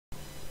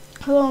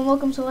Hello and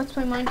welcome to Let's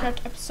Play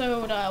Minecraft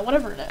episode,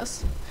 whatever it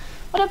is.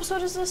 What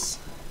episode is this?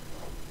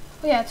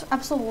 Oh yeah, it's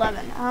episode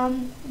 11.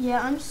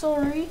 Yeah, I'm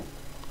sorry.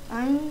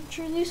 I'm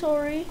truly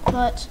sorry,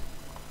 but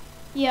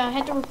yeah, I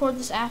had to record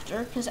this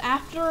after, because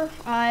after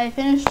I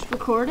finished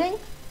recording,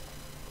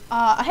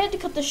 I had to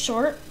cut this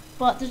short,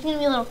 but there's going to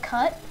be a little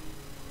cut,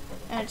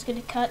 and it's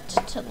going to cut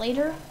to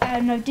later,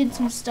 and I did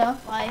some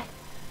stuff. I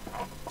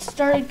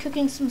started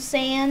cooking some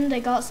sand, I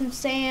got some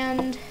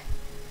sand,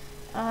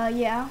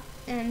 yeah.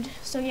 And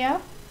so yeah,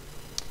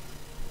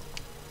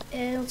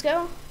 let's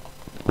go.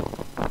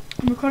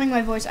 I'm recording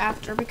my voice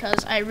after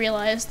because I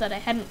realized that I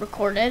hadn't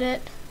recorded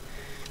it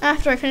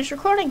after I finished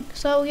recording.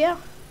 So yeah,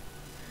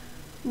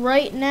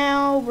 right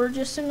now we're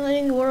just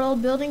simulating the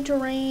world, building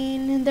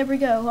terrain, and there we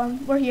go.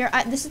 We're here.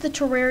 This is the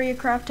Terraria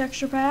Craft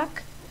texture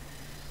pack.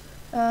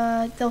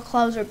 The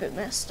clouds are a bit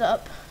messed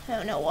up. I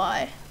don't know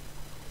why.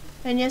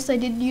 And yes, I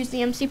did use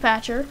the MC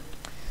patcher.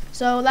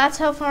 So that's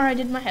how far I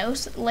did my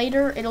house.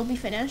 Later it'll be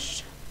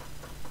finished.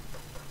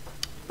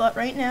 But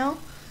right now,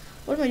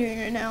 what am I doing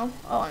right now?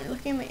 Oh, I'm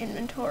looking at my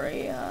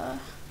inventory. Yeah,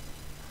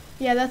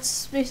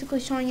 that's basically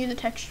showing you the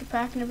texture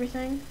pack and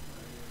everything.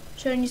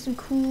 Showing you some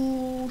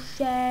cool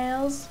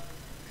shells.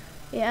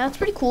 Yeah, that's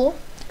pretty cool.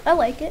 I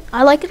like it.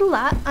 I like it a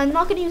lot. I'm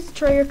not going to use the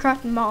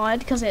Terraria mod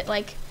because it,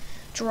 like,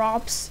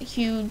 drops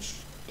huge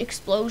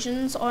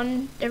explosions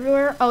on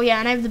everywhere. Oh, yeah,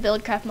 and I have the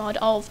Buildcraft mod,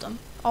 all of them.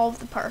 All of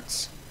the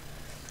parts.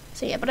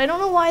 So, yeah, but I don't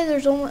know why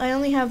I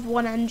only have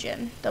one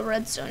engine, the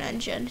redstone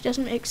engine. It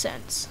doesn't make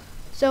sense.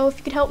 So if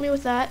you could help me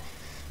with that,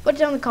 put it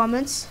down in the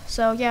comments.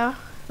 So yeah,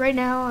 right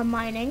now I'm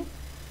mining.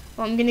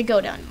 Well, I'm gonna go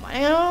down and mine.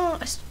 I don't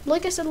know,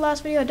 like I said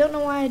last video, I don't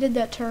know why I did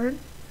that turn.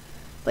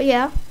 But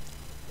yeah,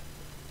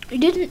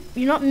 you're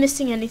not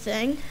missing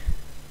anything.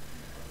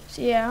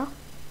 So yeah,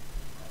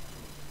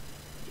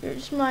 you're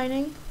just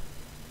mining.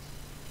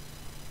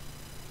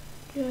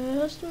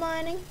 Just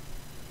mining.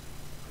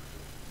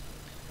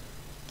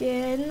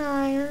 Getting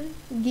iron,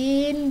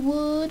 getting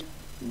wood.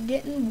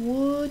 Getting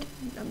wood.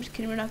 I'm just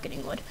kidding, we're not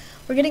getting wood.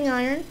 We're getting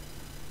iron.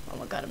 Oh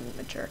my god, I'm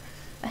immature.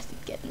 I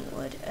think getting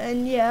wood.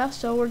 And yeah,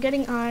 so we're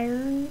getting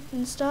iron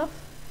and stuff.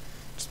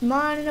 Just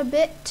mining a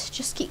bit.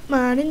 Just keep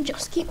mining,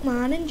 just keep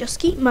mining, just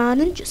keep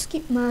mining, just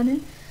keep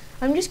mining.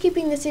 I'm just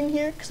keeping this in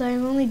here because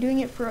I'm only doing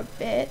it for a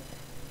bit.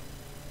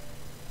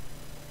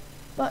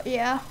 But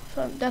yeah,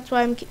 so that's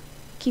why I'm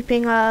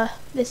keeping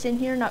this in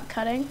here, not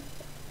cutting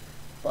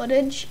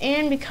footage.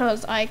 And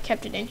because I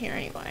kept it in here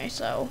anyway,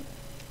 so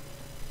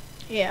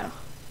yeah.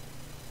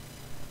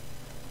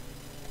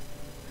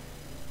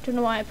 Don't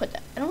know why I put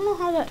that. I don't know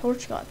how that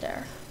torch got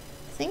there.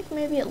 I think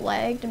maybe it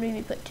lagged and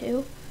maybe put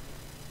two.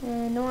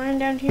 And no iron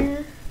down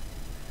here.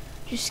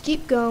 Just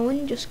keep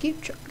going, just keep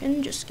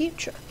trucking, just keep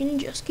trucking,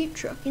 just keep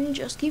trucking,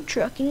 just keep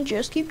trucking,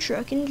 just keep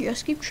trucking,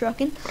 just keep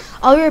trucking.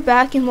 I'll be right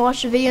back and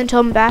watch the video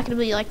until I'm back. It'll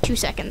be like 2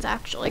 seconds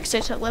actually.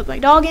 Because I let my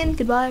dog in.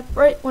 Goodbye.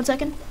 Right, 1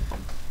 second.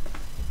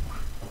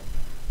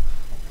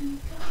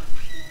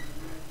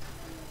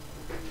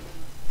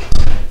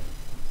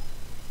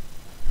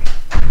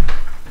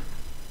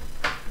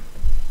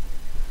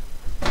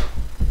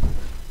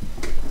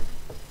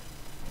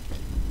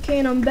 Okay,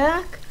 and I'm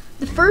back.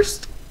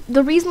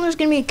 The reason there's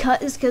gonna be a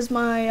cut is because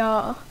my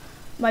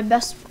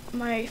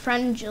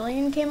friend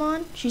Jillian came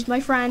on. She's my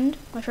friend.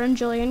 My friend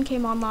Jillian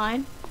came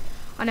online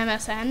on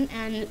MSN,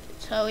 and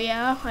so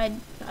yeah,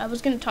 I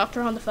was gonna talk to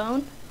her on the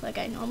phone like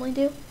I normally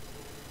do.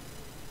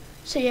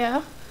 So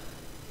yeah.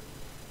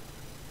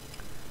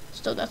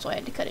 So that's why I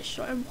had to cut it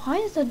short. Why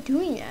is that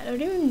doing that? I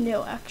don't even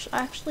know. I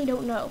actually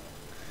don't know.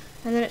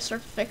 And then it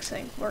started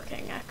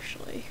working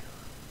actually.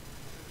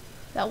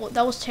 That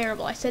was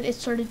terrible. I said it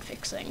started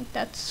fixing.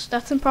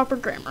 That's improper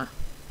grammar.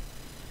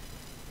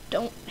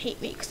 Don't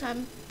hate me because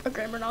I'm a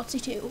grammar Nazi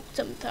too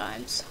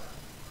sometimes.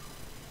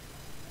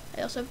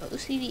 I also have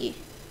OCD.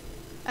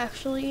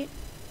 Actually,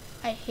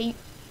 I hate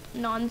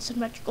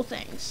non-symmetrical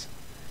things.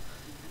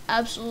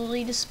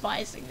 Absolutely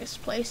despising this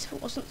place. If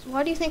it wasn't,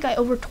 why do you think I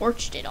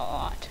over-torched it a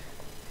lot?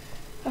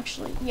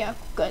 Actually, yeah,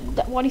 good.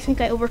 Why do you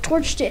think I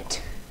over-torched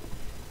it?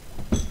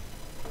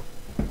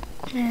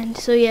 And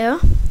so yeah.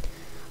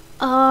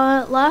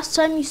 Last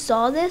time you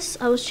saw this,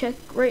 I was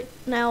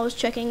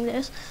checking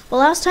this. But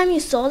last time you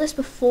saw this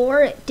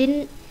before,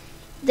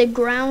 the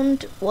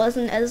ground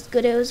wasn't as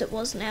good as it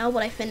was now,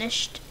 but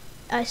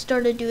I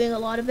started doing a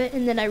lot of it,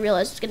 and then I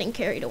realized it's getting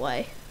carried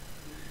away.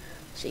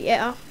 So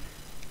yeah.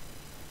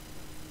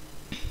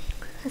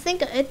 I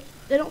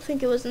don't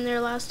think it was in there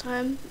last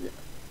time,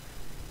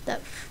 a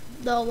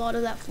lot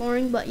of that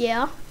flooring, but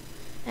yeah.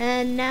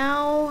 And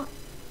now,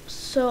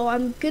 so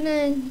I'm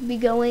gonna be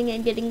going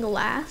and getting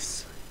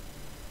glass.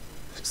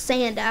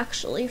 Sand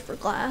actually for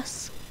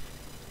glass.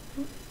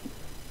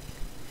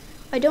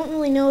 I don't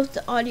really know if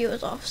the audio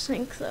is off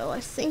sync though. I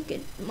think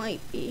it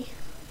might be.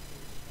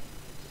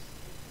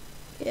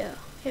 Yeah,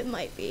 it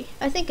might be.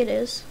 I think it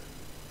is.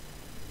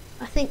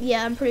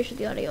 Yeah, I'm pretty sure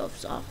the audio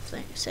is off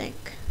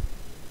sync.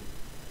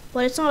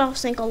 But it's not off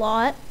sync a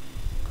lot.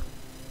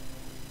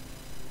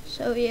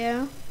 So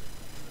yeah.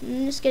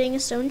 I'm just getting a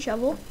stone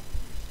shovel.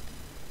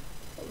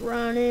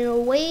 Running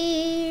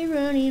away,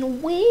 running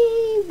away,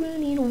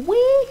 running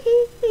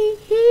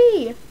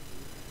away.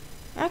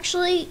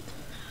 Actually,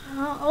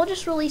 I'll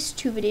just release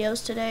 2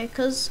 videos today,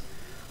 because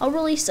I'll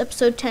release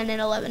episode 10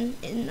 and 11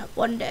 in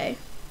one day,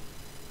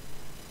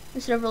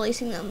 instead of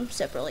releasing them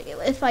separately,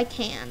 if I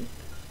can.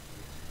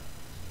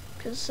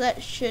 Because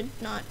that should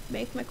not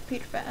make my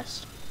computer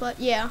fast. But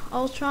yeah,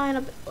 I'll try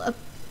and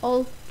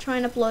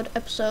upload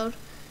episode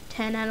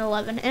 10 and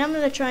 11, and I'm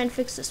gonna try and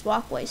fix this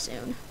walkway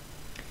soon.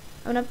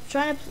 I'm gonna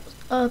try to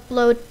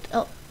upload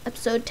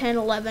episode 10,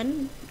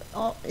 11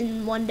 all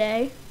in one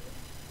day,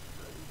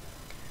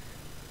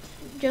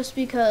 just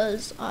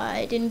because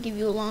I didn't give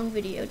you a long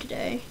video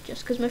today,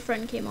 just because my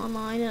friend came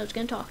online and I was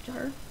gonna talk to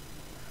her.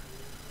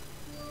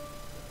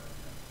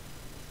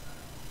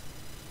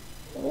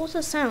 What was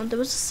the sound? There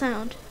was a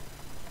sound.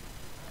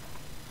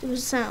 There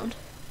was a sound.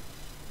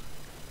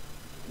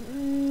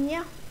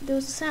 Yeah, there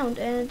was a sound,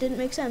 and it didn't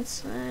make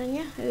sense. And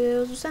yeah,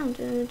 there was a sound,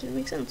 and it didn't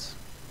make sense.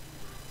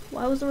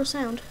 Why was there a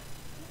sound?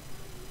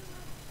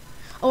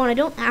 Oh, and I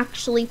don't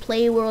actually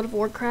play World of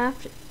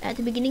Warcraft. At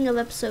the beginning of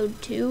episode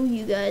 2,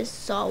 you guys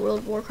saw a World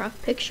of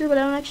Warcraft picture, but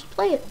I don't actually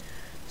play it.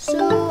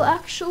 So,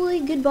 actually,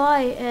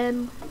 goodbye,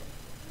 and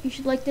you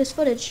should like this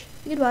footage.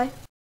 Goodbye.